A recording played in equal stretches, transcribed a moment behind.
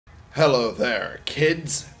Hello there,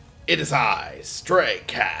 kids. It is I, Stray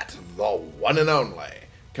Cat, the one and only,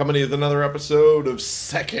 coming with another episode of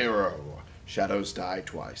Sekiro. Shadows die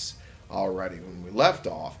twice. Alrighty, when we left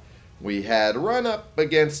off, we had run up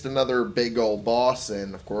against another big old boss,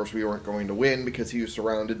 and of course we weren't going to win because he was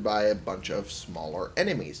surrounded by a bunch of smaller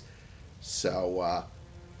enemies. So,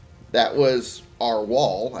 that was our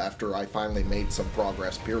wall after I finally made some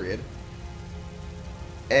progress, period.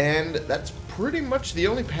 And that's pretty much the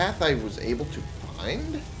only path I was able to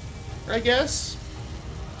find, I guess,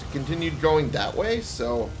 to continue going that way,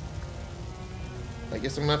 so I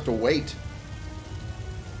guess I'm gonna have to wait.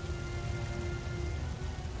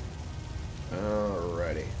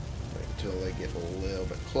 Alrighty. Wait until they get a little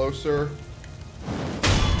bit closer.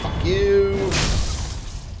 Fuck you!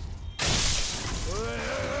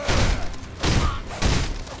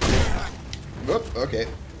 Whoop, okay.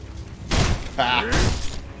 Ah!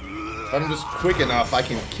 If I'm just quick enough, I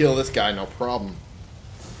can kill this guy no problem.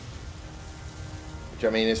 Which, I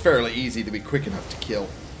mean, is fairly easy to be quick enough to kill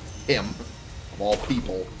him, of all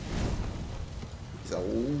people. He's a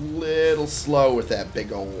little slow with that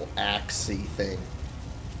big old axe-y thing.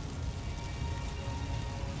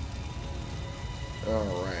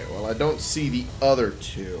 Alright, well, I don't see the other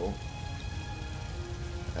two.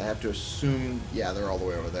 I have to assume, yeah, they're all the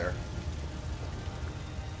way over there.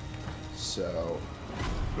 So...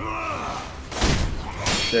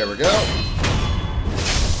 there we go.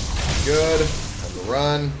 Good. Time to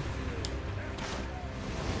run.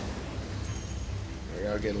 I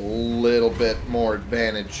gotta get a little bit more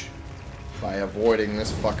advantage by avoiding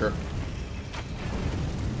this fucker.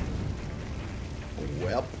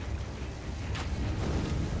 Welp.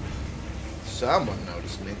 Someone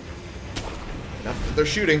noticed me. Enough that they're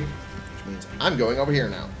shooting, which means I'm going over here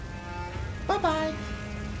now. Bye-bye.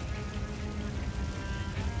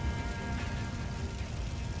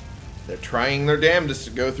 They're trying their damnedest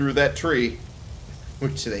to go through that tree,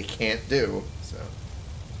 which they can't do, so.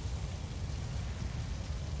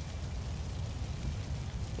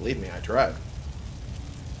 Believe me, I tried.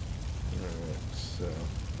 Alright, so.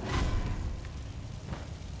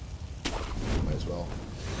 Might as well.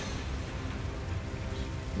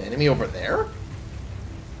 An enemy over there?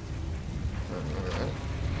 Alright.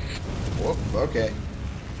 Whoop, okay.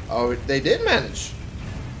 Oh, they did manage.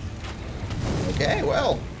 Okay,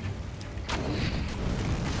 well.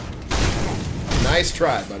 Nice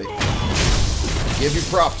try, buddy. Give you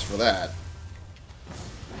props for that.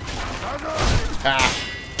 Ha!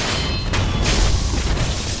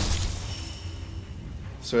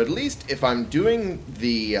 So at least if I'm doing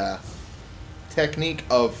the technique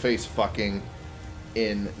of face fucking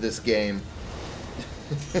in this game,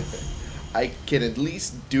 I can at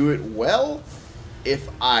least do it well if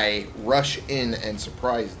I rush in and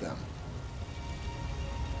surprise them.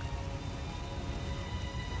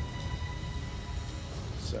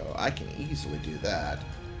 So I can easily do that.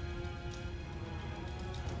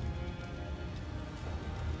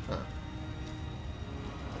 Huh.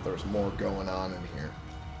 There's more going on in here.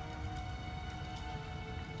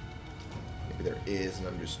 Maybe there is, and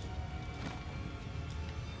I'm just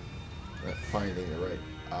not finding the right...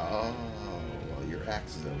 oh, well, your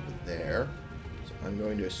axe is over there. So I'm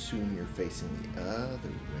going to assume you're facing the other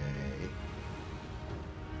way.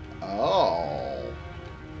 Oh.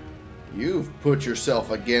 You've put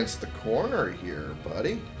yourself against the corner here,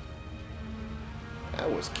 buddy.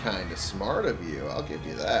 That was kind of smart of you, I'll give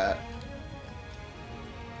you that.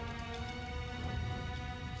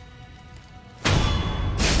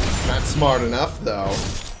 Not smart enough, though.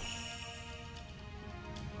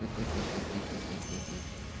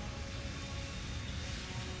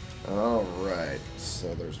 Alright,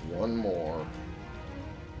 so there's one more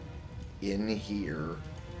in here.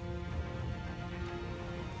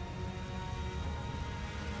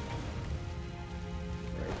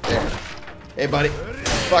 Hey, buddy.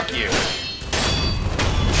 Fuck you.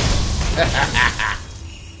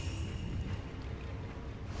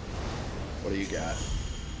 What do you got?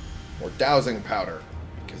 More dowsing powder.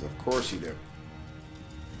 Because of course you do.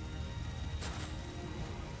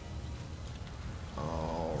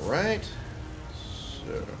 Alright.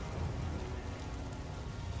 So.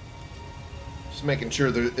 Just making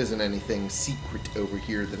sure there isn't anything secret over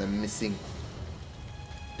here that I'm missing.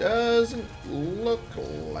 Doesn't look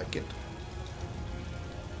like it.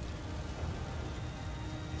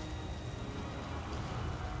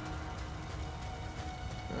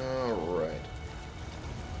 Alright.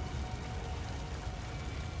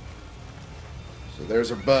 So there's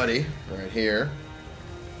our buddy right here.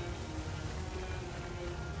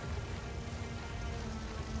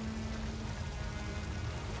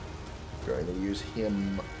 Going to use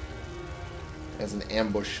him as an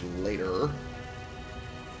ambush later.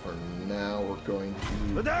 For now, we're going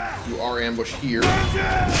to do our ambush here,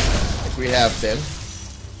 like we have been.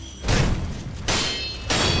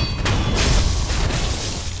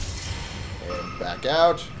 And back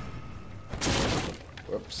out.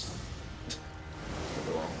 Whoops. Hit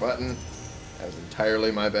the wrong button. That was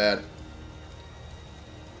entirely my bad.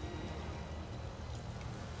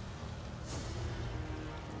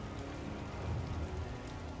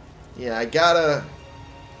 Yeah, I got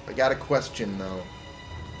a question though.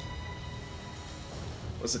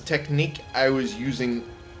 Was the technique I was using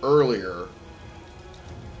earlier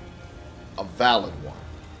a valid one?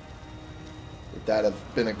 Would that have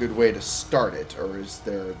been a good way to start it, or is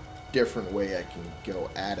there a different way I can go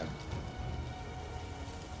at him?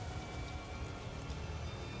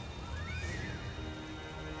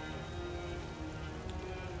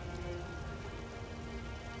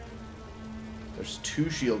 There's 2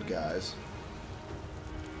 shield guys,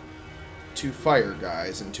 2 fire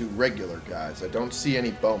guys, and 2 regular guys. I don't see any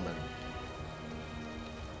bowmen.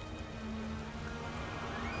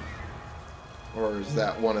 Or is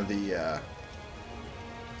that one of the,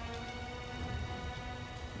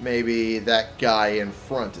 maybe that guy in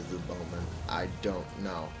front is the bowman? I don't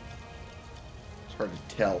know. It's hard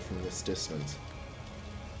to tell from this distance.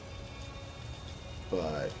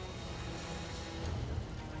 But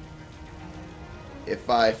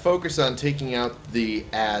if I focus on taking out the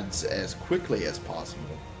ads as quickly as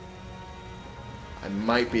possible, I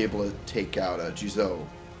might be able to take out a Jizo.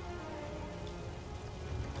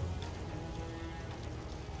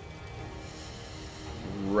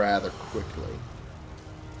 Rather quickly.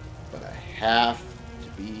 But I have to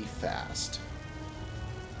be fast.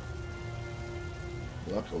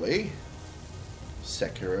 Luckily,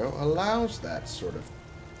 Sekiro allows that sort of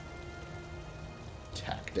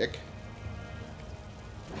tactic.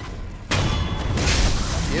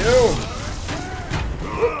 You!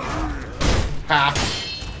 Ha!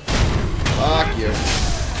 Fuck you.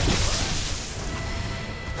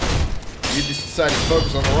 You just decided to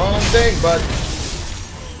focus on the wrong thing, bud.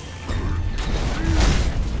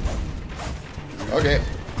 Okay,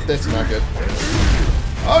 that's not good.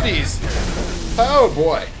 Oh, geez. Oh,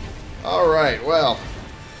 boy. Alright, well.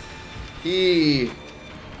 He's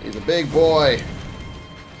a big boy.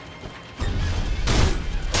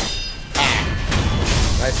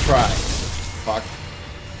 Nice try. Fuck.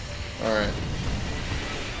 Alright.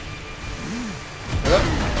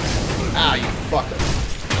 Ah, you fucker.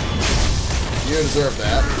 You deserve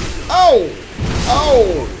that. Oh!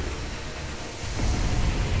 Oh!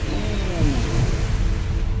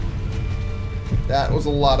 Ooh. That was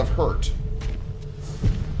a lot of hurt.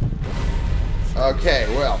 Okay,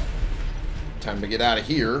 well. Time to get out of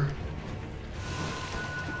here.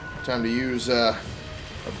 Time to use a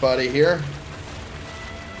buddy here.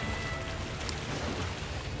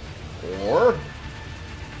 Or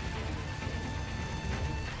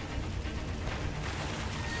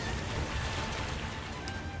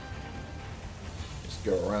just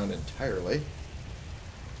go around entirely.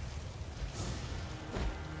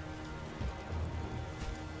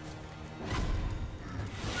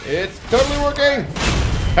 It's totally working!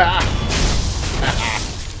 Ha!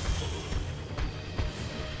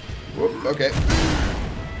 Whoop, okay.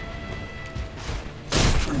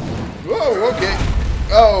 Whoa, okay.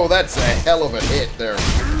 Oh, that's a hell of a hit there.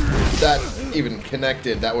 That even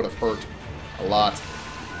connected, that would have hurt a lot.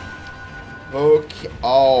 Okay.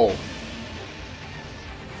 Oh.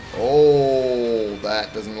 Oh,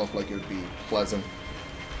 that doesn't look like it would be pleasant.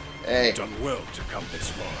 Hey. You've done well to come this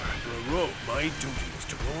far. For a rogue, my duty is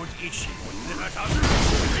to warn Ichi when they're not.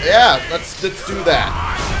 Yeah, let's do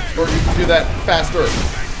that. Or you can do that faster.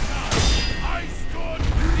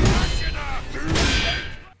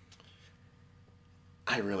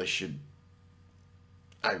 I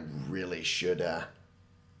really should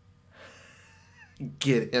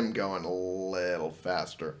get him going a little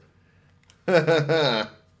faster.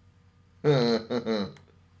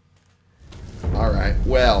 Alright,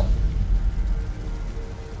 well.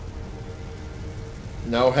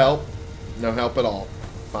 No help. No help at all.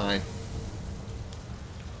 Fine.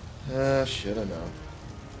 Should have known.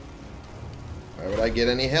 Why would I get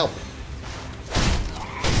any help?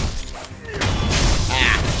 There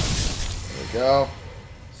we go.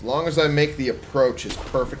 As long as I make the approach as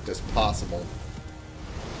perfect as possible,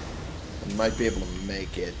 I might be able to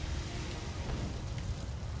make it.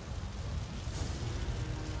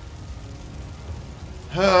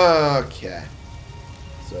 Okay.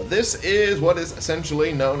 So this is what is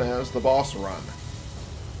essentially known as the boss run.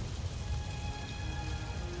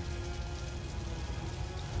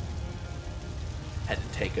 Had to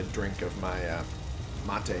take take a drink of my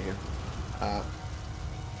mate here.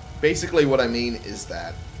 Basically what I mean is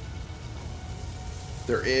that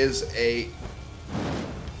there is a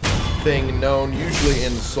thing known usually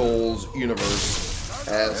in the Souls universe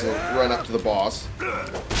as a run up to the boss.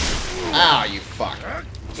 Ow, you fuck.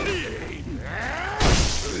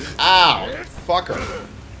 Ow, fucker.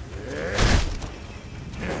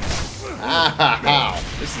 Ow,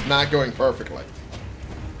 this is not going perfectly.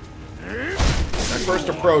 My first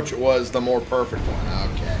approach was the more perfect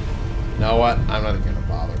one. Okay. You know what? I'm not even going to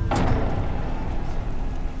bother.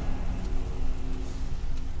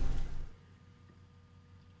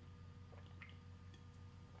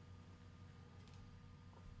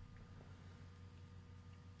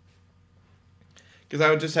 Because I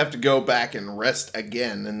would just have to go back and rest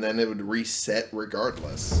again, and then it would reset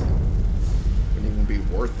regardless. Wouldn't even be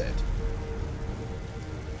worth it.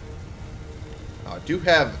 I do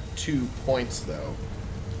have 2 points, though,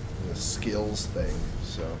 in the skills thing,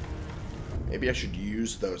 so maybe I should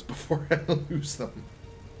use those before I lose them.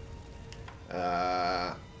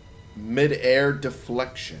 Mid-air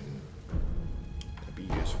deflection. That'd be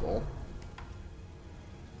useful.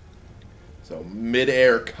 So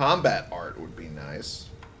mid-air combat art would be nice.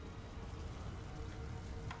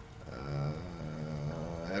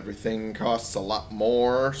 Everything costs a lot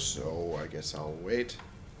more, so I guess I'll wait.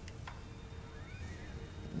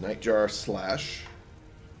 Nightjar slash.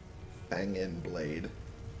 Fang and blade.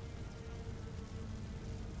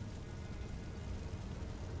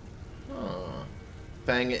 Huh.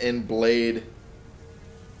 Fang and blade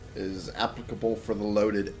is applicable for the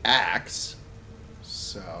loaded axe,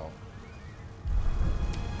 so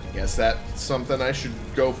I guess that's something I should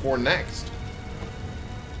go for next.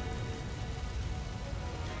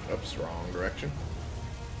 Oops, wrong direction.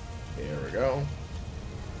 Here we go.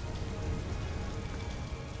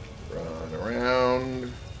 Run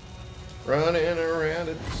around. Running around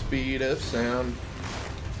at the speed of sound.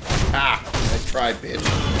 Ah! I tried, bitch.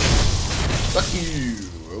 Fuck you!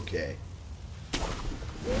 Okay.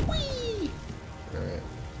 Whee! Alright.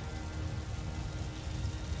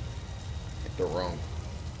 Hit the wrong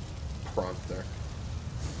prompt there.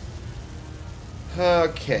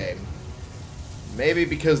 Okay. Maybe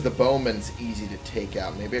because the bowman's easy to take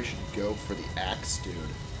out, maybe I should go for the axe dude.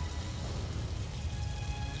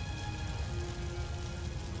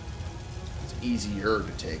 It's easier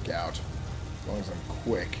to take out, as long as I'm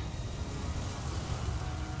quick.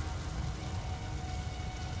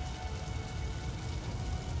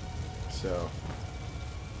 So...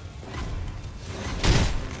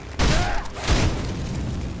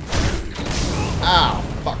 Ow!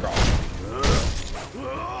 Fuck off.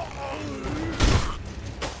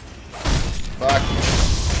 Fuck.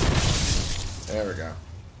 There we go.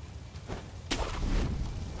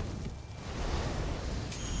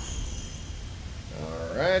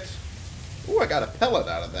 Alright. Ooh, I got a pellet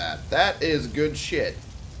out of that. That is good shit.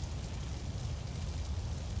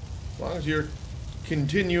 As long as you're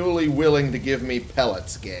continually willing to give me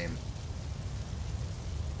pellets, game.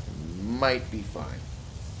 Might be fine.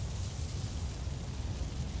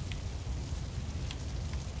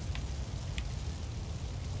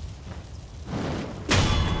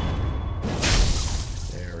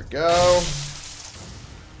 Go.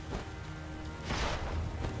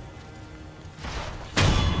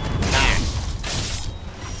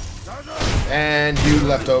 And you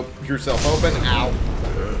left yourself open. Ow.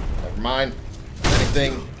 Never mind. If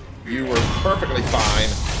anything, you were perfectly fine.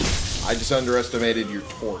 I just underestimated your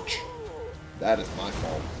torch. That is my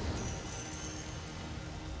fault.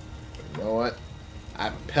 But you know what? I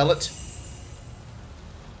have a pellet.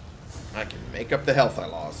 I can make up the health I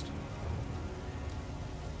lost.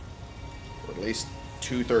 Or at least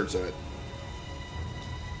 2/3 of it.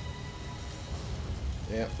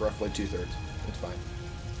 Yeah, roughly 2/3. It's fine.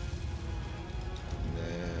 And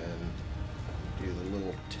then do the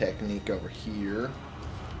little technique over here.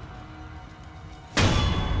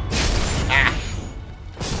 Ah!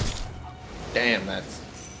 Damn, that's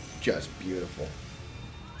just beautiful.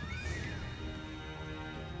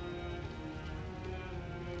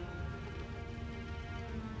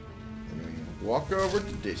 Walk over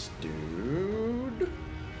to this dude.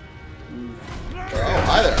 Oh,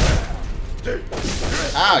 hi there.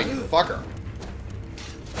 Ow, you fucker.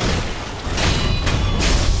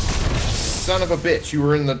 Son of a bitch, you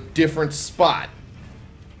were in the different spot.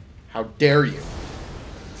 How dare you?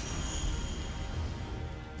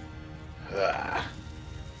 Ugh.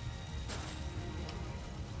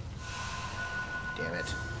 Damn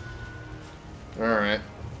it. Alright.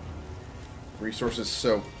 Resources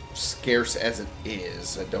so scarce as it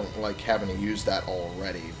is. I don't like having to use that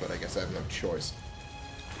already, but I guess I have no choice.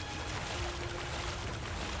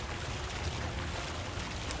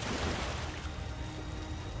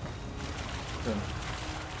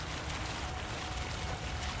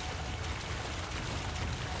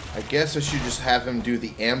 guess I should just have him do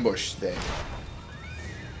the ambush thing.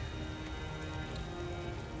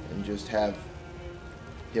 And just have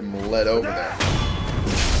him led over there.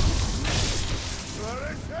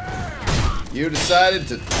 You decided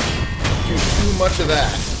to do too much of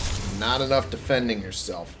that. Not enough defending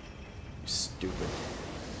yourself. You stupid.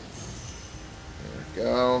 There we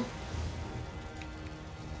go.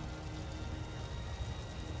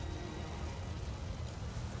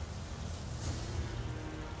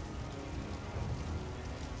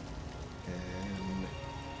 And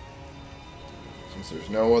since there's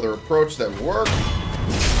no other approach that would work.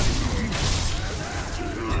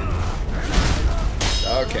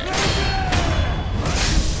 Okay.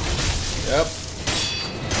 Yep.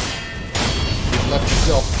 You left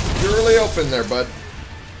yourself purely open there, bud.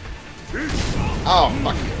 Oh,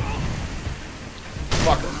 fuck you.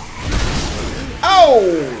 Fucker. Oh!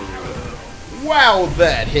 Wow,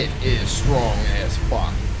 that hit is strong as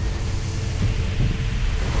fuck.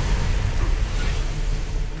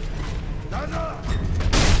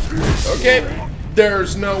 Okay.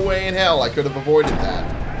 There's no way in hell I could have avoided that.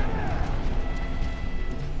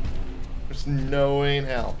 There's no way in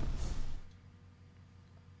hell.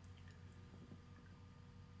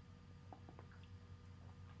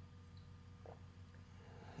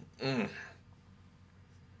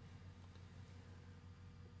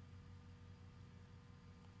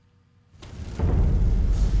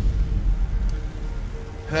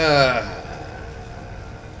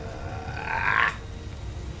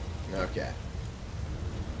 Okay.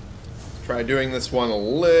 Let's try doing this one a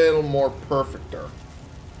little more perfecter.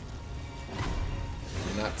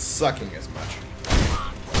 You're not sucking as much.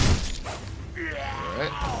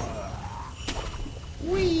 Alright.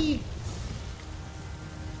 Whee!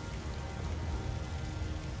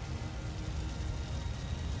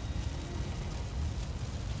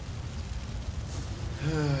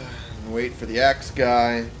 Wait for the axe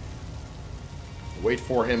guy. Wait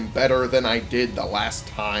for him better than I did the last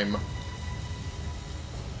time.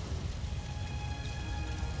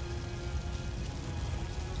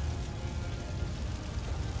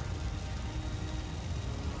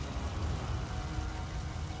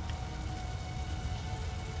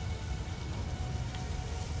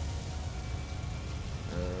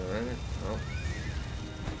 Alright, well.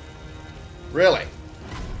 Really?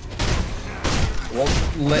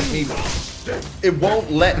 It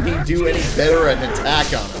won't let me do any better at an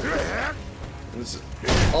attack on him. There's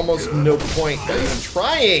almost no point in even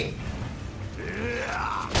trying.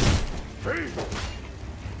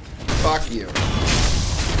 Fuck you.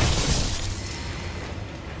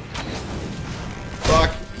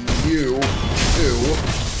 Fuck you too.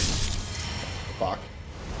 Fuck.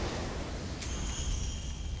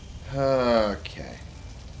 Okay.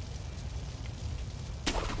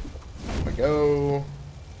 Here we go.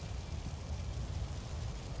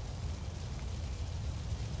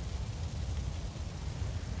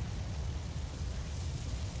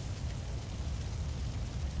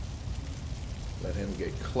 Let him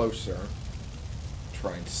get closer.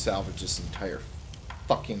 Trying to salvage this entire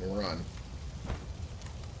fucking run.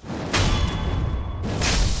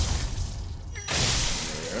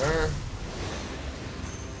 There.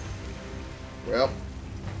 Well,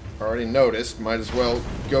 already noticed. Might as well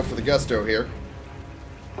go for the gusto here.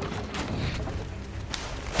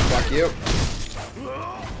 Fuck you.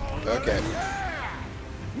 Okay.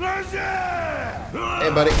 Hey,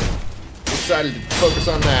 buddy. Decided to focus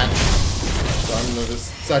on that. So I'm going to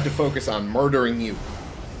decide to focus on murdering you.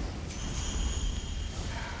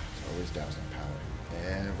 It's always dousing powder.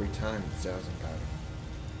 Every time it's dousing powder.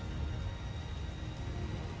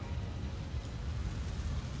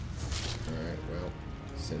 Alright, well,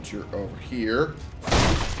 since you're over here,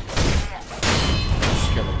 I'm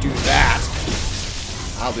just going to do that.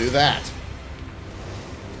 I'll do that.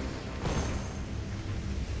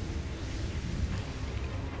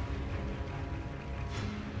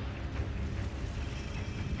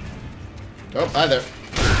 Oh, hi there.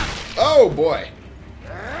 Oh, boy.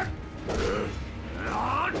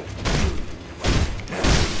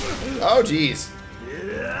 Oh, jeez.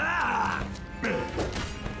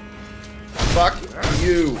 Fuck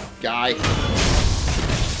you, guy.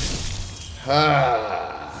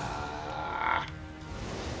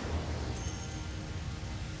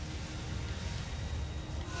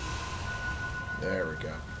 There we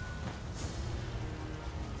go.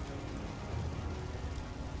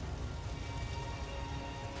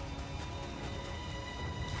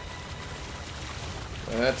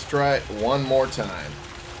 Let's try it one more time.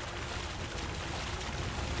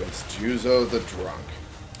 Against Juzo the Drunk.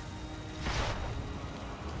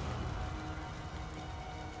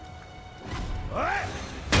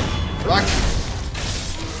 Fuck.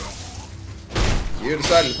 You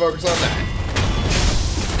decided to focus on that.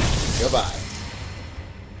 Goodbye.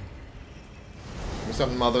 Give me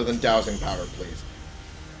something other than dowsing powder, please.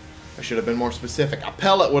 I should have been more specific. A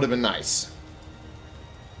pellet would have been nice.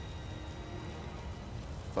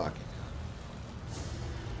 Fuck.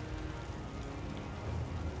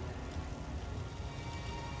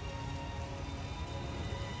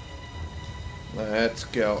 Let's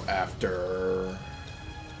go after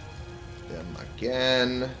them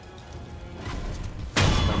again.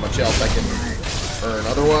 Not much else I can earn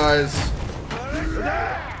otherwise.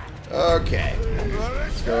 Okay.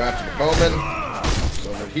 Let's go after the bowman. It's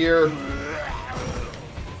over here.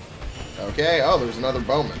 Okay. Oh, there's another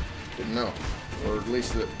bowman. Didn't know. Or at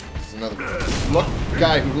least it's another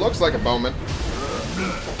guy who looks like a bowman.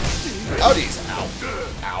 Oh, geez. Ow.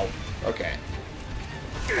 Ow. Okay.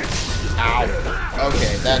 Ow.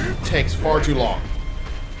 Okay, that takes far too long.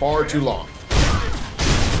 Far too long.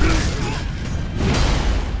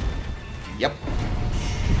 Yep.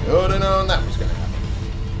 Should have known that was gonna happen.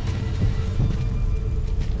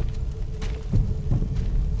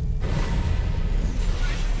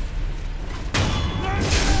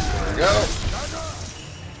 There we go.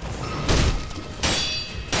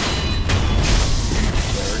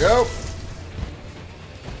 There we go.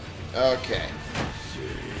 Okay.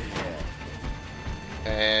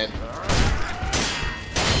 And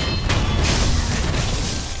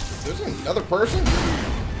there's another person?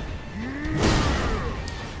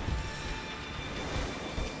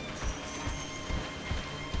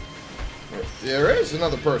 There is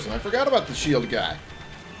another person. I forgot about the shield guy.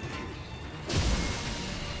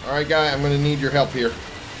 Alright, guy, I'm going to need your help here.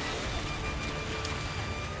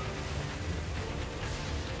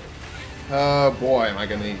 Oh, boy, am I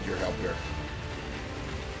going to need your help here.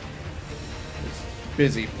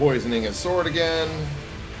 Busy poisoning his sword again.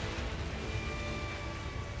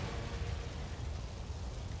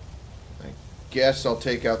 I guess I'll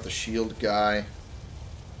take out the shield guy.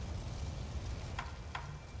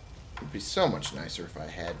 It'd be so much nicer if I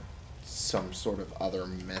had some sort of other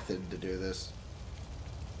method to do this.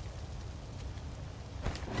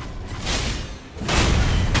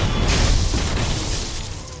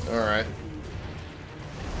 Alright.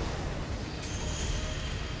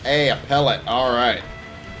 Hey, a pellet. Alright.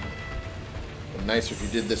 Nicer if you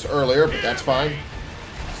did this earlier, but that's fine.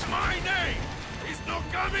 My name is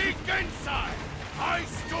Nogami Gensai. I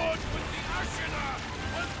stood with the Ashina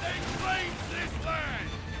when they claimed this land.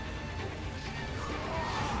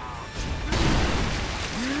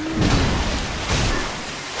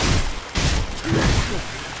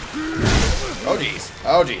 Oh, jeez.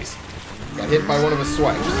 Oh, jeez. Got hit by one of his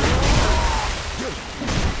swipes.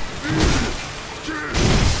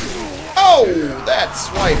 Oh, that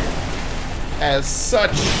swipe has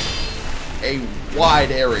such a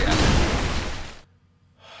wide area.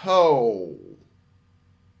 Oh.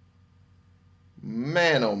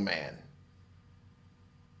 Man, oh man.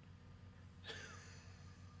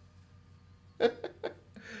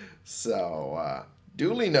 So,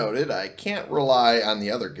 duly noted, I can't rely on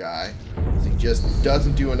the other guy. He just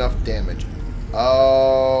doesn't do enough damage.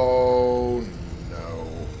 Oh, no.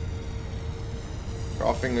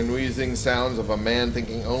 Coughing and wheezing sounds of a man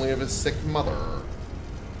thinking only of his sick mother.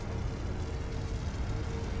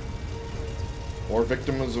 More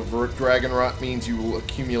victims of dragon rot means you will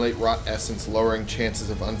accumulate rot essence, lowering chances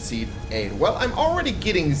of unseed aid. Well, I'm already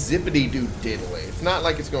getting zippity-doo-diddly. It's not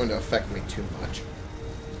like it's going to affect me too much.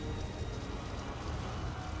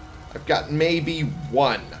 I've got maybe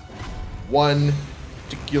one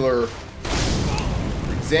particular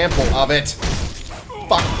example of it.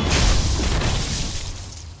 Fuck.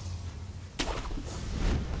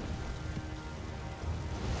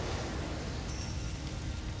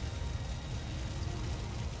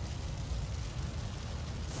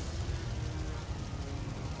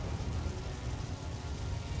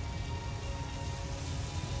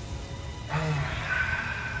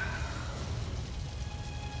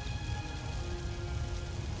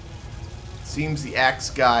 Seems the axe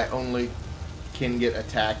guy only can get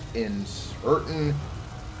attacked in certain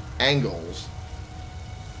angles,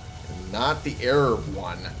 and not the error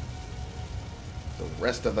one. The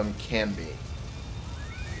rest of them can be.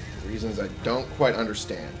 Reasons I don't quite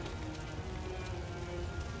understand.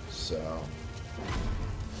 So,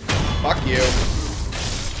 fuck you.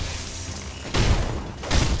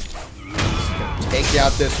 Just gonna take you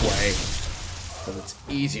out this way, because it's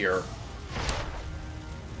easier.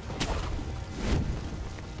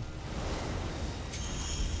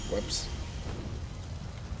 Whoops.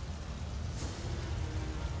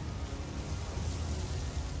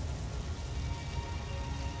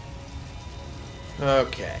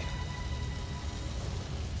 Okay.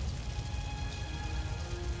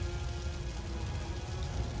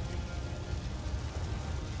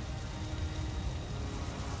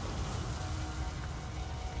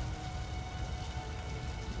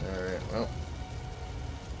 Alright, well.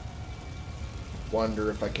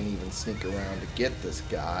 Wonder if I can even sneak around to get this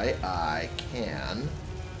guy. I can.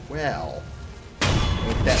 Well,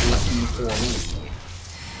 ain't that lucky for me.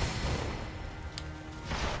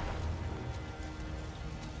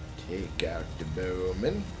 Take out the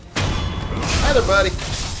bowman. Hi there, buddy.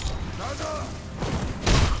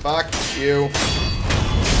 Fuck you.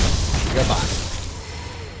 Goodbye.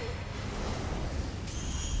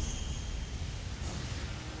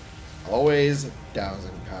 Always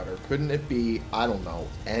dowsing powder. Couldn't it be, I don't know,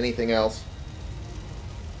 anything else?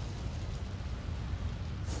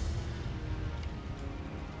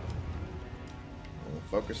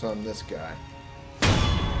 We'll focus on this guy.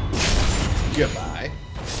 Goodbye.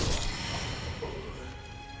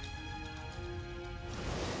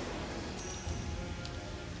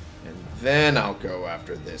 And then I'll go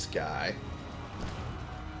after this guy.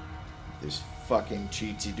 This fucking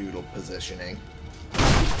cheatsy doodle positioning.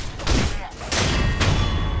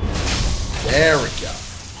 There we go.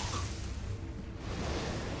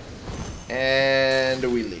 And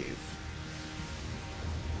we leave.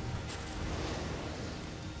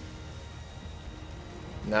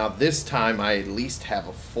 Now this time I at least have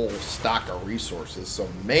a full stock of resources, so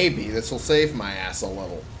maybe this will save my ass a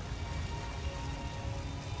little.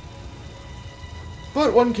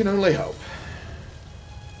 But one can only hope.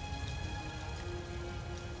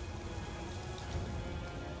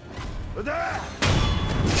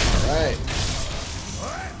 Alright.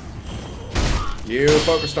 You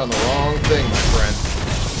focused on the wrong thing, my friend.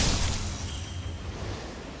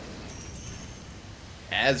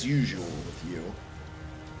 As usual with you.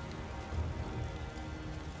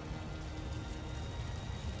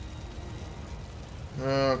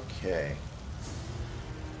 Okay.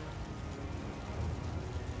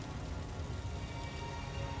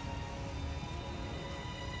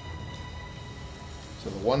 So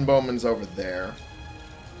the one bowman's over there.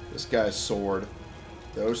 This guy's sword.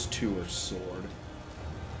 Those two are sword.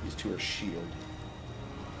 These two are shield.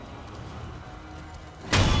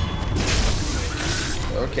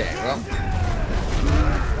 Okay, well.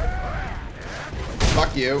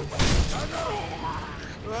 Fuck you.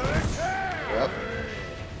 Yep.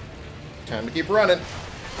 Time to keep running.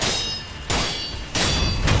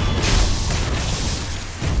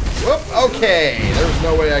 Whoop, okay. There was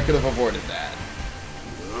no way I could have avoided that.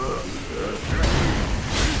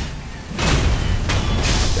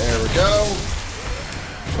 There we go.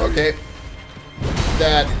 Okay.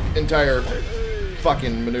 That entire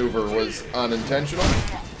fucking maneuver was unintentional.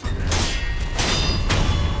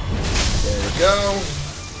 There we go.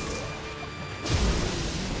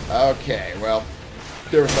 Okay, well,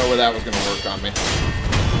 there was no way that was going to work on me.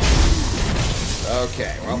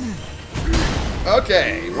 Okay, well.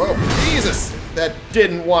 Okay, whoa, Jesus! That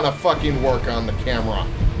didn't want to fucking work on the camera.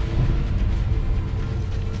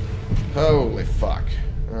 Holy fuck.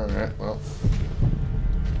 Alright, well.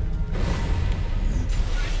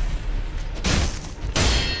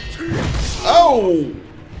 Oh!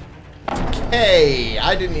 Okay,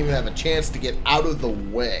 I didn't even have a chance to get out of the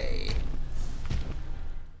way.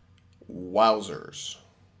 Wowzers.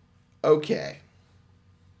 Okay.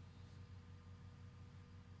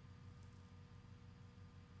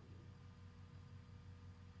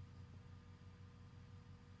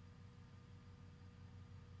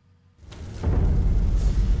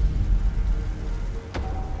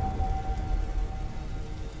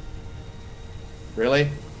 Really?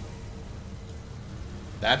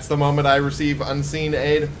 That's the moment I receive unseen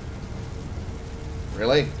aid?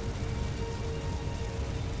 Really?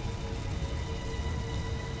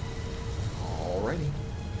 Alrighty.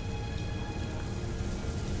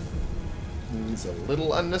 It's a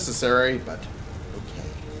little unnecessary, but okay.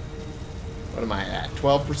 What am I at?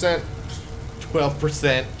 12%?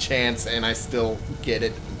 12% chance and I still get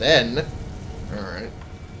it then. Alright.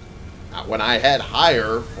 When I had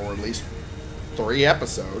higher, or at least 3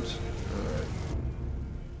 episodes. Alright.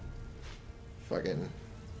 Fucking.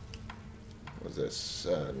 What was this?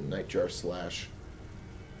 Nightjar slash.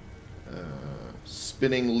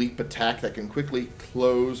 Spinning leap attack that can quickly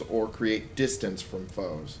close or create distance from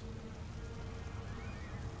foes.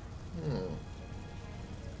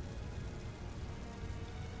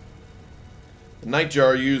 The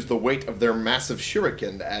Nightjar used the weight of their massive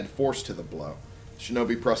shuriken to add force to the blow.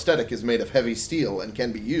 Shinobi prosthetic is made of heavy steel and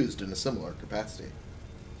can be used in a similar capacity.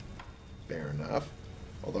 Fair enough.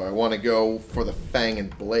 Although I want to go for the Fang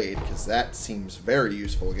and Blade, because that seems very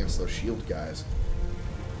useful against those shield guys.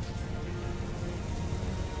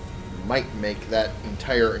 Might make that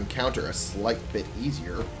entire encounter a slight bit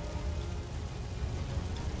easier.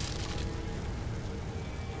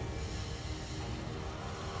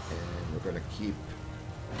 And we're going to keep...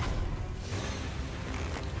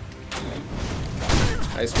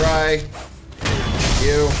 Nice try.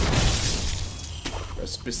 You.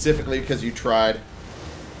 Specifically because you tried.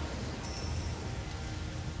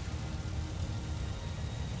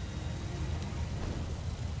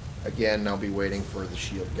 Again, I'll be waiting for the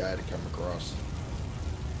shield guy to come across.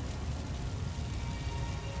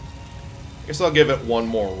 I guess I'll give it one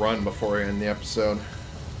more run before I end the episode.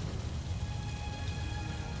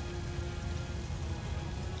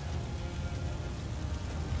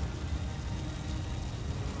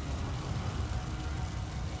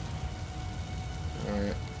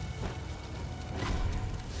 Alright.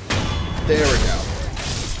 There we go.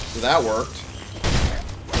 So that worked.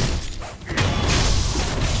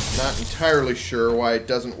 Not entirely sure why it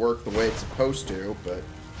doesn't work the way it's supposed to, but...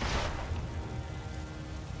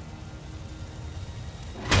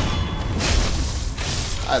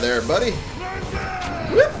 Hi there, buddy.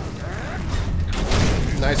 Whoop.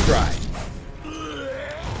 Nice try.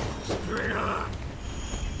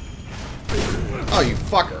 Oh, you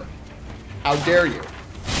fucker. How dare you?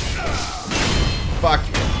 Fuck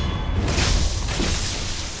you.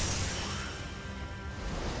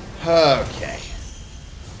 Okay.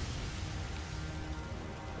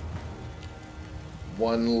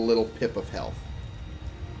 One little pip of health.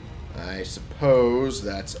 I suppose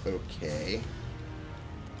that's okay.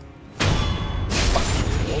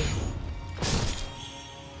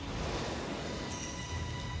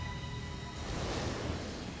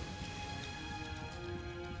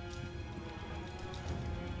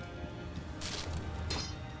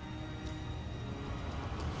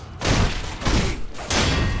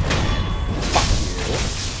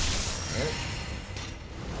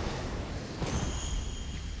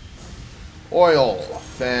 Oil.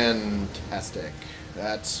 Fantastic.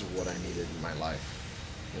 That's what I needed in my life.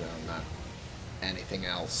 You know, not anything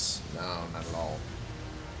else. No, not at all.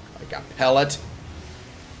 Like a pellet.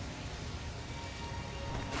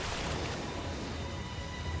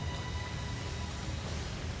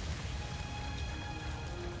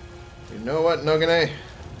 You know what, Nogane?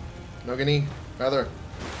 Nogani, rather.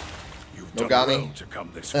 You've Nogami. done well to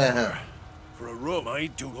come this far. For a room, I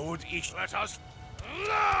do Lord each let us.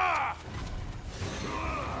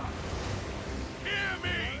 Hear me!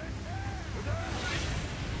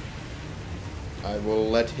 I will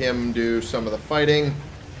let him do some of the fighting.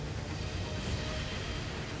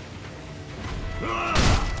 There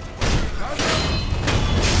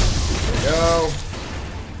we go.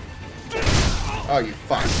 Oh, you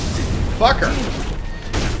fuck. Fucker!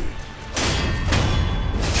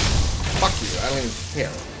 Fuck you, I don't even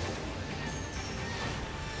care.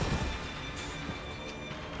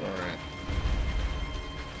 Alright.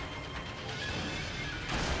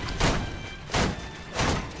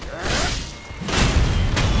 There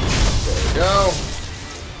we go.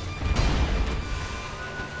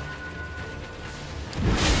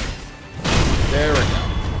 There we go.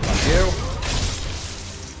 Fuck you.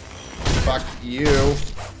 Fuck you.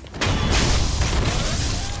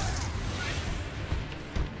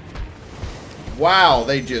 Wow,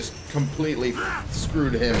 they just completely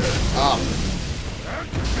screwed him up.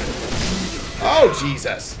 Oh,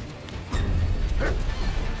 Jesus.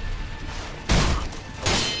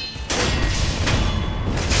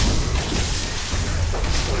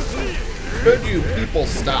 Could you people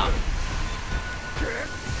stop?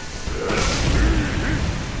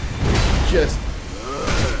 Just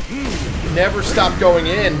never stop going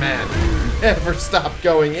in, man. Never stop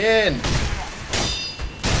going in.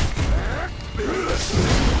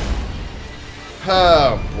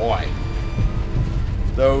 Oh, boy.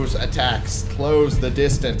 Those attacks close the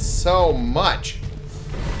distance so much.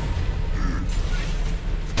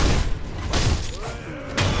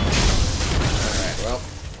 Alright, well.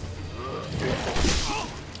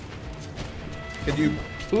 Could you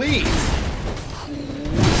please?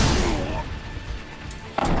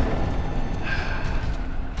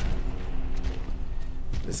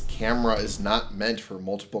 This camera is not meant for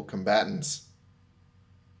multiple combatants.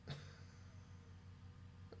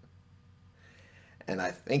 And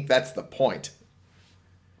I think that's the point.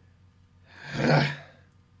 Then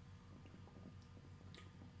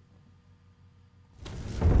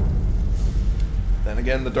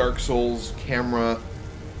again, the Dark Souls camera,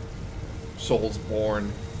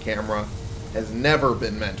 Soulsborne camera, has never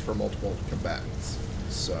been meant for multiple combatants.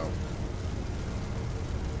 So,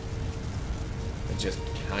 just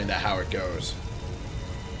kind of how it goes.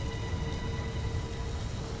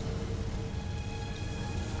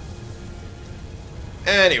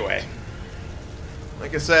 Anyway,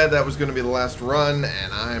 like I said, that was going to be the last run,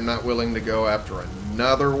 and I'm not willing to go after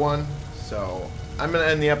another one, so I'm going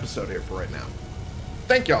to end the episode here for right now.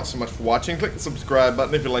 Thank y'all so much for watching. Click the subscribe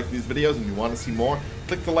button if you like these videos and you want to see more.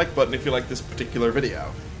 Click the like button if you like this particular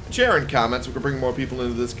video. And share in comments. We can bring more people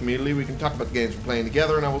into this community. We can talk about the games we're playing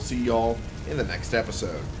together, and I will see y'all in the next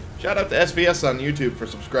episode. Shout out to SVS on YouTube for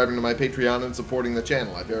subscribing to my Patreon and supporting the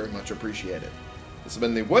channel. I very much appreciate it. This has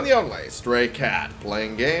been the one and only Stray Cat,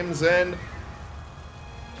 playing games and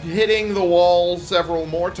hitting the wall several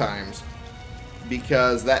more times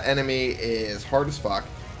because that enemy is hard as fuck.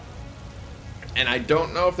 And I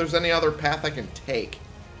don't know if there's any other path I can take.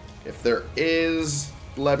 If there is,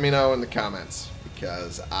 let me know in the comments,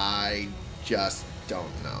 because I just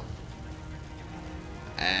don't know.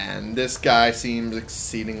 And this guy seems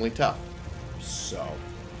exceedingly tough. So,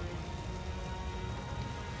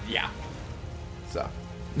 yeah. So,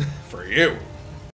 for you.